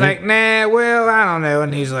then Jimmy. I was you know? like, nah, well, I don't know.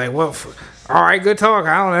 And he's like, well, all right, good talk.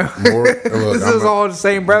 I don't know. Look, This I'm is a- all the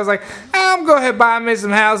same, bro. I was like, I'm going to go ahead and buy me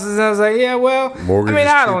some houses. And I was like, yeah, well, Mortgage I mean,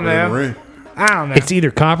 is I cheaper don't than know. rent. I don't know. It's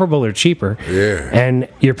either comparable or cheaper. Yeah. And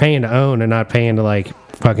you're paying to own and not paying to like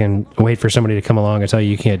fucking wait for somebody to come along and tell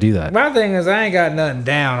you can't do that. My thing is, I ain't got nothing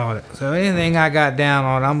down on it. So anything I got down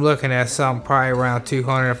on, I'm looking at something probably around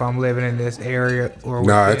 200 if I'm living in this area. Or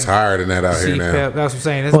Nah, within it's higher than that out here now. CPEP. That's what I'm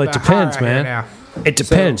saying. It's Well, it about depends, higher man. out here now. It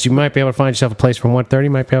depends. You might be able to find yourself a place for 130.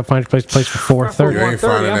 You might be able to find a place for For 430. You ain't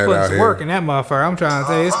 130, finding I'm that putting out some here. work in that motherfucker. I'm trying to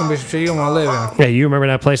tell you, it's going to be some shit you don't want to live in. Yeah, you remember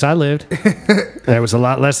that place I lived? That was a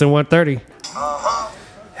lot less than 130.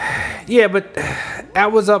 Yeah, but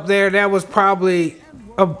that was up there. That was probably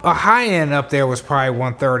a high end up there was probably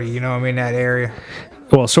 130. You know what I mean? That area.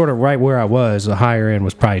 Well, sort of right where I was, the higher end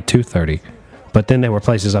was probably 230. But then there were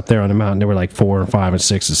places up there on the mountain that were like 4 and 5 and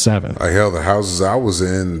 6 and 7. Like hell, the houses I was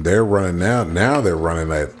in, they're running now. Now they're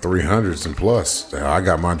running at 300s and plus. I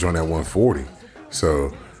got my joint at 140.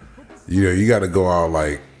 So, you got to go out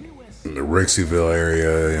like the Rixieville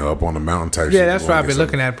area, up on the mountain type. Yeah, shit. that's You what wanna I've been get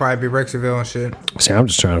looking at. Probably be Rixieville and shit. See, I'm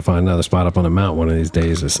just trying to find another spot up on the mountain one of these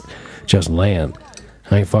days. It's just land.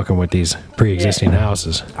 I ain't fucking with these pre-existing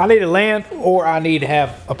houses. I need a land or I need to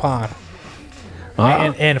have a pond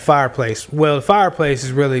and a fireplace. Well, the fireplace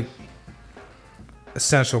is really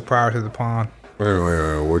essential prior to the pond. Wait,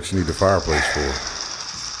 what you need the fireplace for?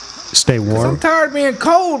 Stay I'm warm. tired of being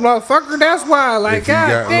cold, motherfucker. That's why. Like, If you god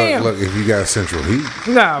got damn. look, if you got central heat,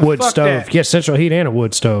 Nah, Wood fuck stove. that. Yeah, central heat and a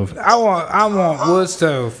wood stove. I want wood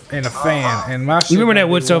stove and a fan and my. You remember that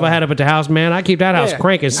wood stove I had up at the house, man? I keep that house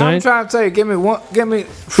cranking, son. I'm trying to tell you, give me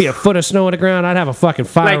Be a foot of snow on the ground, I'd have a fucking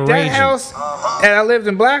fire like that raging. house. And I lived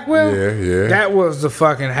in Blackwell. Yeah. That was the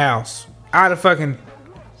fucking house. I'd have fucking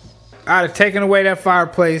I'd have taken away that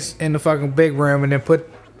fireplace in the fucking big room and then put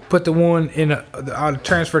the one in I'd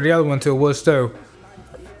transfer the other one to a wood stove.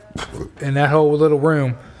 In that whole little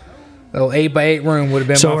room, little 8x8 room would have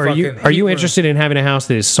been. So my are you fucking heat room. interested in having a house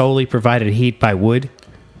that is solely provided heat by wood?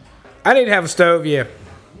 I didn't have a stove, yeah.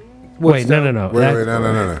 Wood Wait, stove. no. Wait,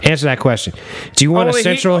 no. Answer that question. Do you want a Only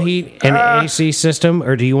central heat and AC system,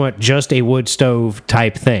 or do you want just a wood stove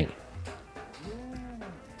type thing?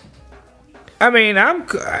 I mean, I'm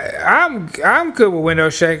good with window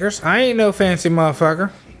shakers. I ain't no fancy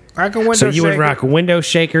motherfucker. I can window. So you would shake rock it. window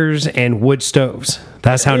shakers and wood stoves.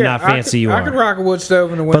 That's how Yeah, not fancy you I are. could rock a wood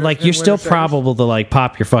stove in the window. But like, you're still probable to like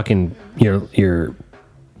pop your fucking your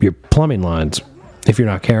plumbing lines if you're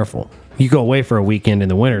not careful. You go away for a weekend in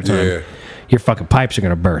the wintertime, Yeah. your fucking pipes are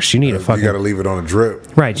gonna burst. You need a You fucking got to leave it on a drip.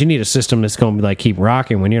 right. You need a system that's gonna be like keep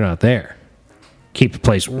rocking when you're not there. Keep the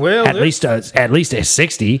place Well, at least at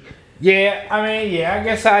 60. Yeah, I mean, yeah. I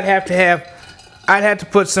guess I'd have to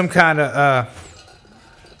put some kind of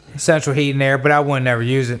central heat in there, but I wouldn't ever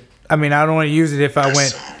use it. I mean, I don't want to use it if I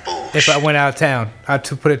went out of town. I'd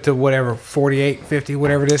to put it to whatever 48, 50,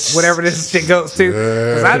 whatever this shit goes to.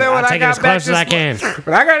 'Cause I know I'll what I take it as got back close as I can.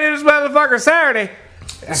 But I got in this motherfucker Saturday.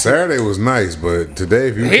 Saturday was nice, but today,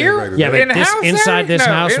 if you Here? came back Yeah, but In the this- house inside Saturday? this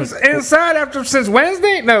No, house was- inside after since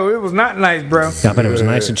Wednesday? No, it was not nice, bro. Yeah, but it was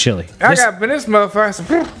nice and chilly. I got in this motherfucker. I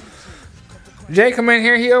said, Jay come in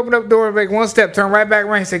here, he opened up the door, make one step, turn right back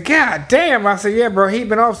around. He said, God damn. I said, yeah, bro, he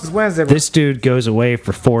been off since Wednesday. Bro. This dude goes away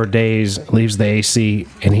for 4 days, leaves the AC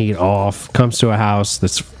and heat off, comes to a house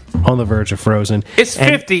that's on the verge of frozen. It's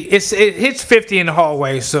and 50. It hits 50 in the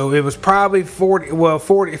hallway, so it was probably 40. Well,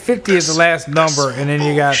 50 is the last number, and then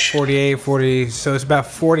you got 48, 40. So it's about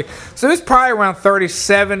 40. So it's probably around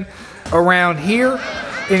 37 around here.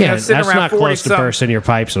 And, Yeah, sitting that's around not 40 close to something. bursting your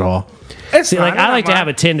pipes at all. It's See, like, fine, I like to have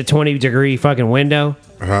a 10 to 20 degree fucking window.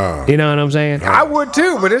 You know what I'm saying? I would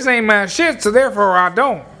too, but this ain't my shit, so therefore I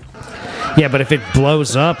don't. Yeah, but if it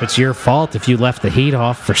blows up, it's your fault if you left the heat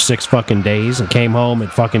off for 6 fucking days and came home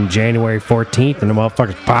at fucking January 14th and the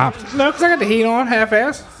motherfuckers popped. No, because I got the heat on,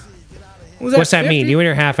 half-ass. What's that mean? You and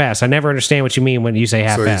your half-ass. I never understand what you mean when you say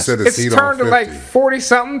So you half-ass. said It's heat turned on to 50. like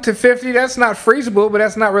 40-something to 50. That's not freezable, but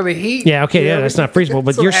that's not really heat. Yeah, okay, yeah, that's not freezable.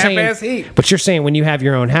 But Some you're half-ass saying, heat. but you're saying when you have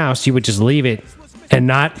your own house, you would just leave it and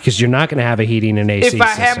not because you're not going to have a heating and AC If I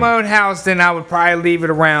system. had my own house, then I would probably leave it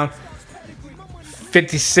around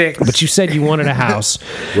 56. But you said you wanted a house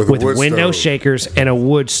With a with wood window stove. shakers and a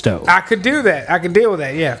wood stove. I could do that. I could deal with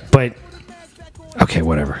that, yeah. But okay,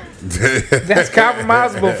 whatever. That's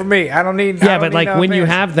compromisable for me. I don't need. I Yeah, don't but need like no when you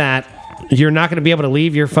fancy. have that, you're not going to be able to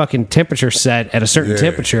leave your fucking temperature set at a certain Yeah,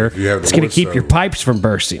 temperature. if you have the It's going to wood keep your stove. pipes from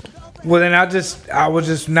bursting. Well, then I would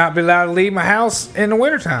just not be allowed to leave my house in the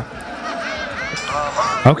wintertime.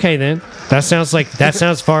 Okay, then that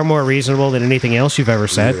sounds far more reasonable than anything else you've ever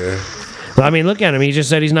said. Yeah. Well, I mean, look at him. He just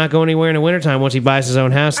said he's not going anywhere in the wintertime once he buys his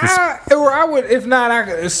own house. Or I would, if not, I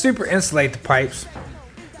could super insulate the pipes.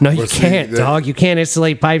 No, you Well, see, can't, that- dog. You can't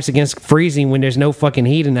insulate pipes against freezing when there's no fucking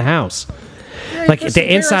heat in the house. Like put some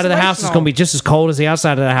the inside of the house is insulation going to be just as cold as the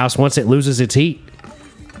outside of the house once it loses its heat.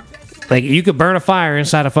 Like you could burn a fire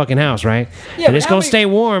inside a fucking house, right? Yeah, and but it's how going many- to stay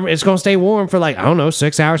warm. It's going to stay warm for like, I don't know,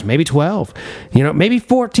 6 hours, maybe 12. You know, maybe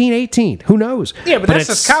 14, 18. Who knows? Yeah, but that's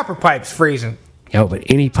it's- just copper pipes freezing. Yo, but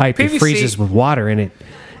any pipe that PVC freezes with water in it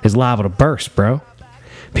is liable to burst, bro.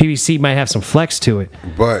 PVC might have some flex to it.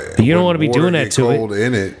 But You don't when wanna be water doing that get to it. cold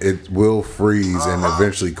in it, it will freeze and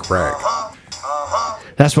eventually crack.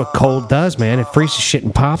 That's what cold does, man. It freezes shit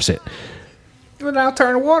and pops it. Well, I'll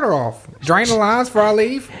turn the water off. Drain the lines before I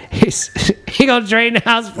leave. He gonna drain the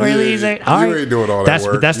house before he leaves it. All You right. ain't doing all that that's,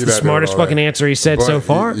 work. That's You're the not doing smartest all that. fucking answer he said But so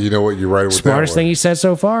far. You know what? You're right with Smartest that thing he said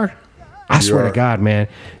so far. I swear to are. God, man.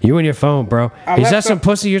 You and your phone, bro. I Is left that some some-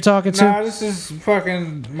 pussy you're talking to? Nah, this is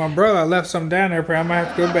fucking my brother. I left something down there, but I might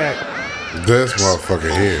have to go back. one. This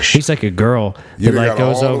motherfucker here. He's like a girl You that done like got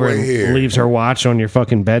goes all the over way and here. leaves her watch on your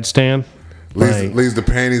fucking bedstand. Like, Leaves the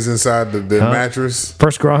panties inside the mattress.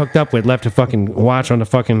 first girl I hooked up with left a fucking watch on the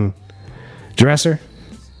fucking dresser.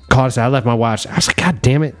 Called us. I left my watch. I was like, God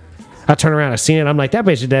damn it. I turn around, I seen it. I'm like, that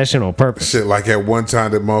bitch did that shit on purpose. Shit, like at one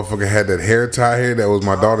time that motherfucker had that hair tie here. That was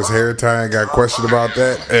my daughter's hair tie and got questioned about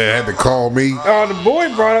that. And had to call me. The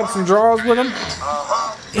boy brought up some drawers with him.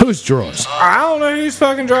 Whose drawers? I don't know whose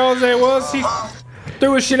fucking drawers that was. He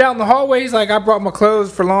threw his shit out in the hallway. He's like, I brought my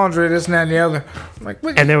clothes for laundry, this and that and the other. I'm like,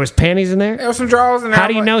 what? And there was panties in there? There was some drawers in there. How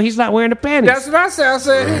do you I'm know like, he's not wearing the panties? That's what I said.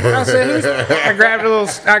 I said,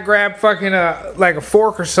 who's? I grabbed fucking like a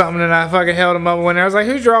fork or something, and I fucking held him up when I was like,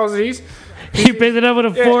 whose drawers are these? You picked it up with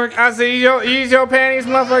a fork. I said, use your panties,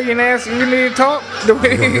 motherfucker. You nasty. You need to talk. Do we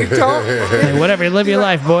need to talk? Hey, whatever, live your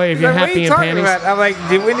life, boy. If you're Like, what happy you in talking panties. about? I'm like,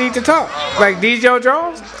 do we need to talk? Like, these your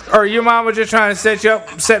drawers? Or your mama just trying to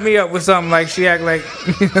set me up with something like she act like,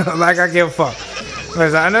 like I give a fuck.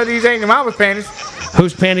 I know these ain't your mama's panties.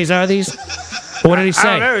 Whose panties are these? What did he say?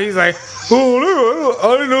 I don't know. He's like, oh,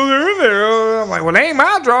 I didn't know they were in there. I'm like, well, they ain't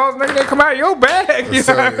my drawers. Nigga, they come out of your bag. You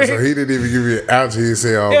know what I mean? So he didn't even give you an out. He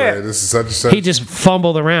say, "Oh Yeah. man, this is such and such." He just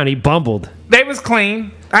fumbled around. He bumbled. They was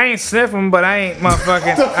clean. I ain't sniff them, but I ain't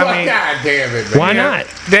motherfucking. I mean, God damn it, man. Why you know, not?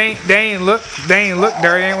 They ain't look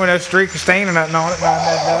dirty. Ain't with no streak or stain or nothing on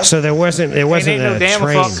it. So there wasn't Ain't a no damn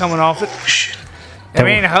train. fuck coming off it. I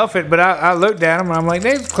mean, ain't a huff it, but I looked at them and I'm like,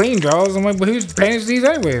 they clean drawers. I'm like, but whose panties these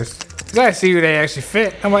anyways? Cause I see who they actually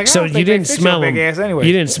fit. I'm like, I So don't you think they didn't fit smell your them. big ass anyway.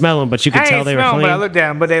 You didn't smell them, but you could I tell ain't they were smell 'em, clean. but I looked at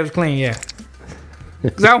them, but they was clean, yeah.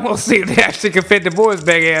 Cause I want to see if they actually can fit the boy's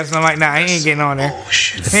big ass. And I'm like, nah, he ain't getting on there.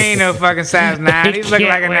 He ain't no fucking size 9. He's looking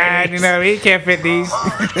like a 9. You know, he can't fit these.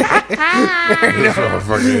 This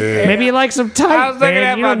motherfucker, yeah. Maybe you like some I tight, was looking man.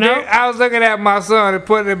 at You my don't know. dick, I was looking at my son and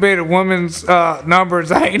putting a bit of women's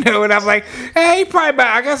numbers. I ain't know, and I'm like, hey, he probably about,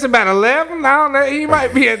 I guess about 11. I don't know. He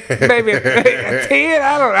might be maybe a 10.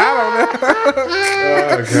 I don't know.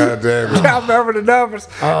 Oh, God damn it. I remember the numbers.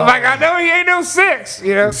 I'm like, I know he ain't no 6.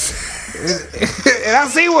 You know. And I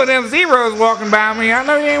see one of them zeros walking by me. I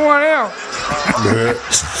know he ain't one of them.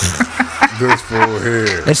 This fool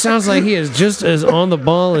here. It sounds like he is just as on the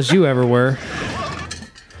ball as you ever were.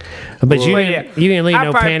 But you Well, didn't leave I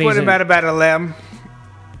no probably panties put him in. at about 11.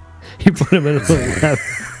 You put him in a little.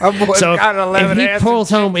 I put So got 11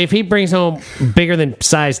 if he brings home bigger than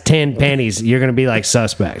size 10 panties, you're going to be like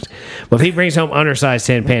suspect. But if he brings home undersized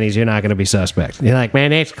 10 panties, you're not going to be suspect. You're like, man,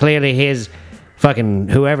 that's clearly his fucking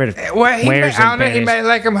whoever Well, he wears made, I them don't know. He panties. made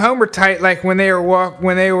like them Homer tight, like when they were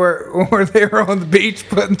when they were on the beach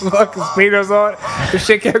putting the fucking speedos on. The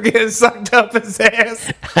shit kept getting sucked up his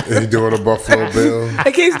ass. He doing a Buffalo Bill.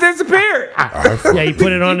 It keeps disappearing. Yeah, you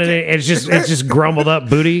put it on and it's just grumbled up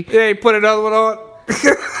booty. Yeah, he put another one on.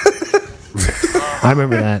 I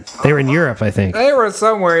remember that. They were in Europe, I think. They were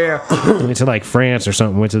somewhere, yeah. Went to like France or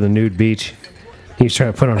something. Went to the nude beach. He was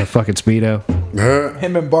trying to put on a fucking Speedo. Huh?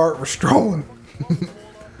 Him and Bart were strolling.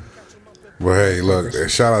 Well, hey, look,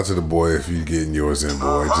 shout out to the boy if you getting yours in,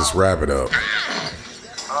 boy. Just wrap it up.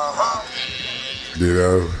 You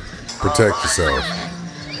know, protect yourself.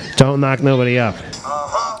 Don't knock nobody up.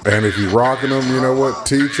 And if you rocking them, you know what?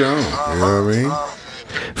 Teach your own. You know what I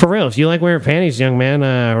mean? For real, if you like wearing panties, young man,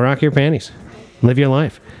 rock your panties. Live your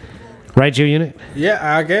life. Right, Jew Unit?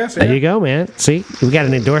 Yeah, I guess. There you go, man. See? We got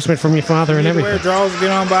an endorsement from your father and Wear everything. draws, get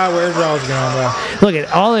on by. Wear draws, get on by.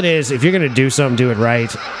 Look, all it is, if you're going to do something, do it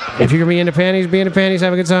right. If you're going to be into panties,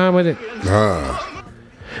 have a good time with it.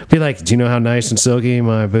 Be like, do you know how nice and silky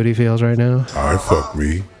my booty feels right now? I fuck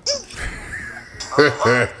me.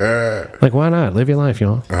 Like, why not? Live your life,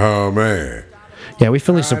 y'all. Oh, man. Yeah, we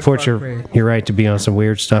fully support fuck your me. right to be on some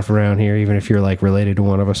weird stuff around here, even if you're like related to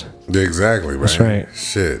one of us. Exactly, man. That's right.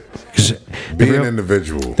 Shit. 'Cause Be the an real,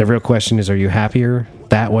 individual. the real question is, are you happier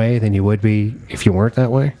that way than you would be if you weren't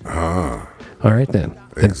that way? All right, then.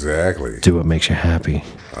 Then Exactly. do what makes you happy.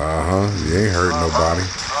 You ain't hurting nobody.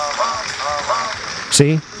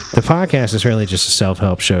 See, the podcast is really just a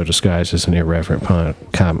self-help show disguised as an irreverent comedy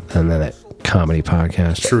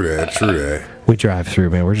podcast. True that. True that. We drive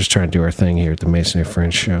through, man. We're just trying to do our thing here at the Mason and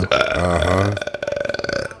Friends show.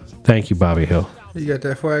 Thank you, Bobby Hill. You got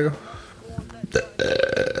that fuego?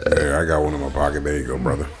 Hey, I got one in my pocket. There you go,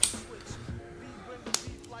 brother.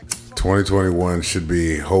 2021 should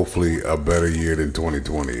be hopefully a better year than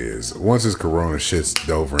 2020 is. Once this corona shit's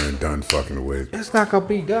over and done fucking with, It's not gonna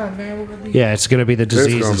be done, man. We're gonna be. Yeah, it's going to be the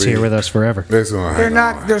disease gonna that's be- here with us forever. it's gonna They're hang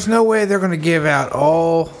not. on. There's no way they're gonna give out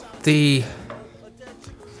all the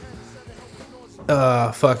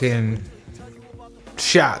fucking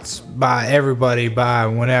shots by everybody by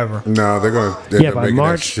whenever. No, they're Yeah, by making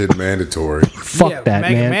March. that shit mandatory. Fuck that,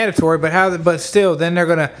 make it man. mandatory. But but still, then they're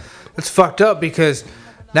gonna. It's fucked up because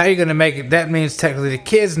now you're gonna make it. That means technically the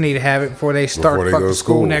kids need to have it before they start Before they fucking go to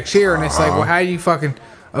school school. next year. And it's like, well, how do you fucking?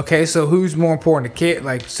 Okay, so who's more important, the kid?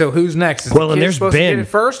 Like, so who's next? Is Well, the and kid there's supposed to been- get it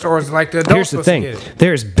first, or is it like the adult Here's the supposed to thing. get it?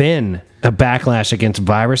 There's been a backlash against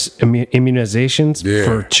virus immunizations Yeah.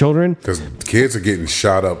 for children. Because kids are getting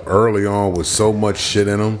shot up early on with so much shit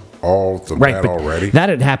in them. All the Right, bad but already. that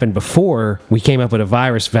had happened before we came up with a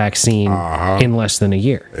virus vaccine in less than a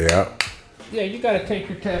year. Yeah. Yeah, you got to take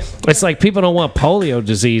your test. It's like people don't want polio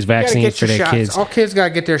disease You gotta vaccines get for your their shots. kids. All kids gotta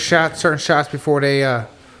get their shots, certain shots before they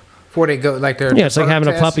before they go like their Yeah, it's like having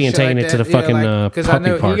a test puppy and shit taking like it to that. the fucking I puppy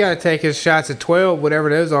know park. he got to take his shots at 12, whatever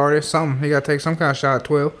those are. There's something he got to take some kind of shot at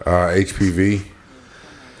 12. HPV.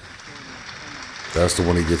 That's the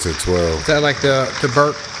one he gets at 12. Is that like the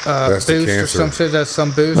That's the boost or cancer. some shit? That's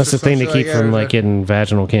some boost. That's or the thing to some keep shit from that, like getting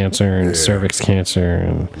vaginal cancer and Yeah. cervix cancer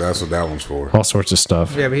and That's what that one's for. all sorts of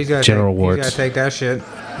stuff. Yeah, but he's got general He's warts. got to take that shit. You know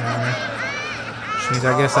what I mean? Which means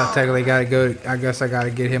I guess I technically got to go. I guess I got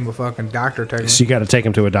to get him a fucking doctor. So Technically, you got to take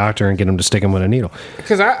him to a doctor and get him to stick him with a needle.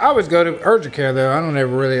 because I always go to urgent care though. I don't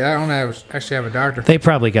actually have a doctor. They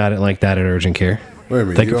probably got it like that at urgent care. Wait a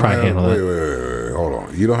minute. They you could don't probably have, handle wait, that. wait. Hold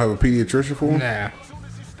on. You don't have a pediatrician for him? Nah.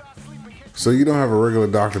 So you don't have a regular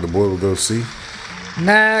doctor the boy will go see?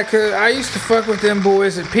 Nah, cause I used to fuck with them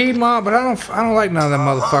boys at Piedmont, but I don't like none of them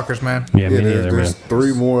motherfuckers, man. Yeah, me neither, there's man.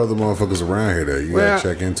 3 more other motherfuckers around here that you gotta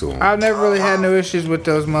check into them. I've never really had no issues with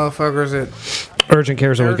those motherfuckers that Urgent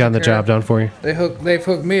care's always gotten the Urgent care. job done for you. they've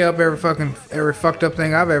hooked me up every fucked up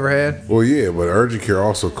thing I've ever had. Well, yeah, but urgent care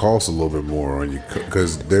also costs a little bit more on you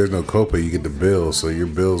because there's no copay. You get the bill, so your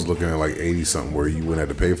bill's looking at like 80 something, where you wouldn't have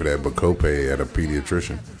to pay for that, but copay at a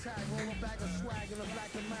pediatrician.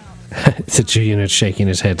 The unit shaking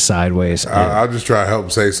his head sideways. I'll just try to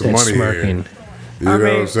help save some and money smirking. here. You know what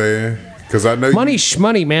I'm saying? Because I know Money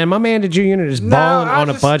shmoney, man. My man, the G unit, is balling I on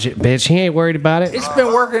a just- budget, bitch. He ain't worried about it. It's been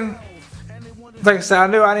working. Like I said, I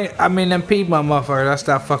knew I didn't. I mean, them Piedmont motherfuckers. I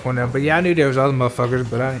stopped fucking with them. But yeah, I knew there was other motherfuckers,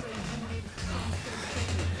 but I.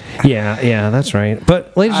 Yeah, that's right.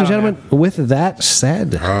 But, ladies and gentlemen, with that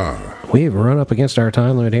said, we've run up against our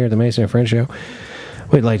time limit here at the Mason and Friends Show.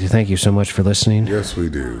 We'd like to thank you so much for listening. Yes, we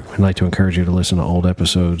do. We'd like to encourage you to listen to old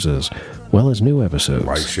episodes as well as new episodes.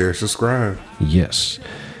 Like, share, subscribe. Yes.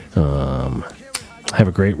 Have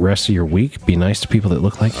a great rest of your week. Be nice to people that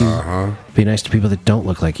look like you. Be nice to people that don't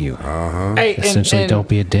look like you. Hey, Essentially, and don't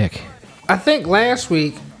be a dick. I think last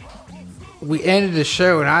week we ended the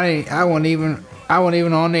show, and I wasn't even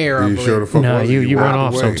on the air. I You believe. sure the fuck No, wasn't. you run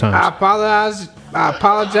walked off away. sometimes. I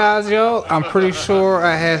apologize, y'all. I'm pretty sure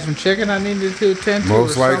I had some chicken I needed to attend to.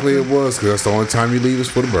 Most or likely something. it was, because that's the only time you leave is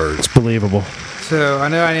for the birds. It's believable. So I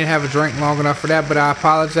know I didn't have a drink long enough for that, but I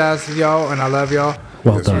apologize to y'all, and I love y'all.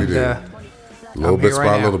 Well Yes, we done. do. Little I'm bits here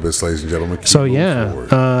by right now. little bits, ladies and gentlemen. Keep So, moving yeah, forward.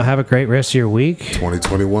 have a great rest of your week.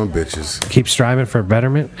 2021 bitches. Keep striving for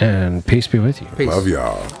betterment, and peace be with you. Peace. Love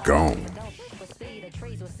y'all. Gone.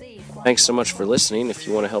 Thanks so much for listening. If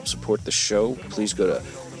you want to help support the show, please go to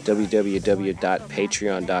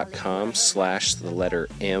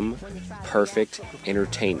www.patreon.com/M Perfect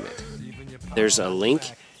Entertainment. There's a link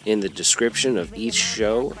in the description of each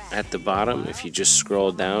show at the bottom. If you just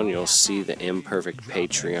scroll down, you'll see the Imperfect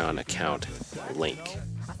Patreon account link.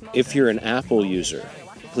 If you're an Apple user,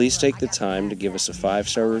 please take the time to give us a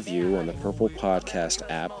 5-star review on the Purple Podcast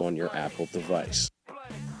app on your Apple device.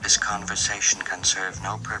 This conversation can serve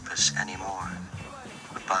no purpose anymore.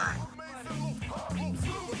 Goodbye.